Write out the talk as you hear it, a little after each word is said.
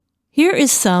Here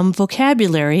is some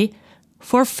vocabulary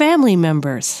for family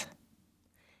members.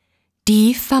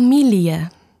 Die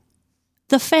Familie,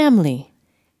 The family,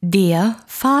 der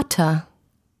Vater,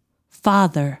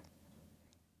 father,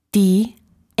 die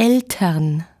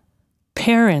Eltern,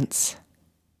 parents,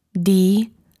 die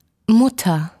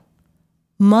Mutter,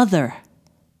 mother,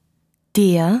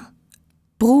 der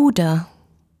Bruder,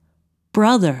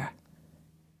 brother,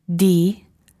 die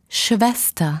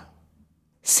Schwester,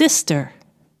 sister,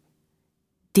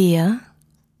 der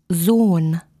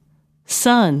Sohn,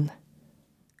 son,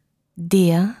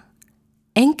 der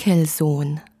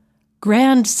Enkelsohn,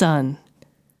 grandson,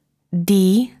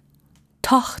 die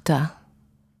Tochter,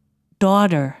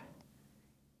 daughter,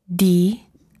 die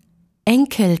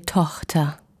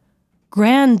Enkeltochter,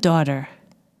 granddaughter,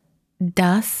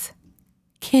 das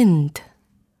Kind,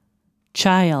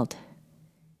 child,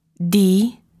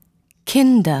 die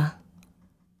Kinder,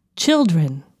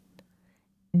 children,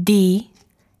 die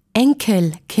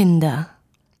Enkelkinder,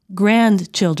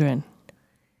 grandchildren,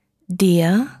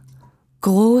 der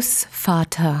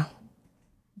Großvater,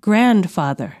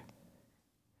 grandfather,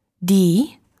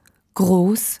 die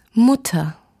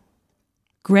Großmutter,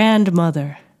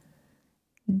 grandmother,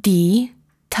 die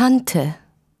Tante,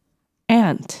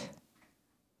 aunt,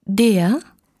 der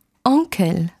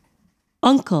Onkel,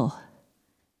 uncle,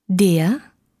 der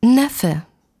Neffe,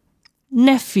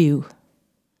 nephew,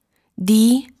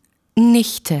 die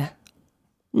Nichte,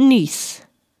 niece,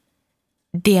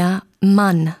 der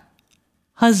Mann,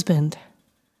 husband,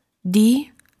 die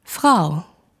Frau,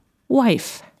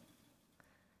 wife,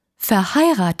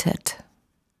 verheiratet,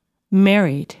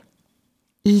 married,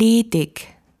 ledig,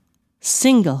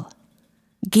 single,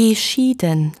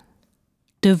 geschieden,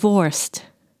 divorced,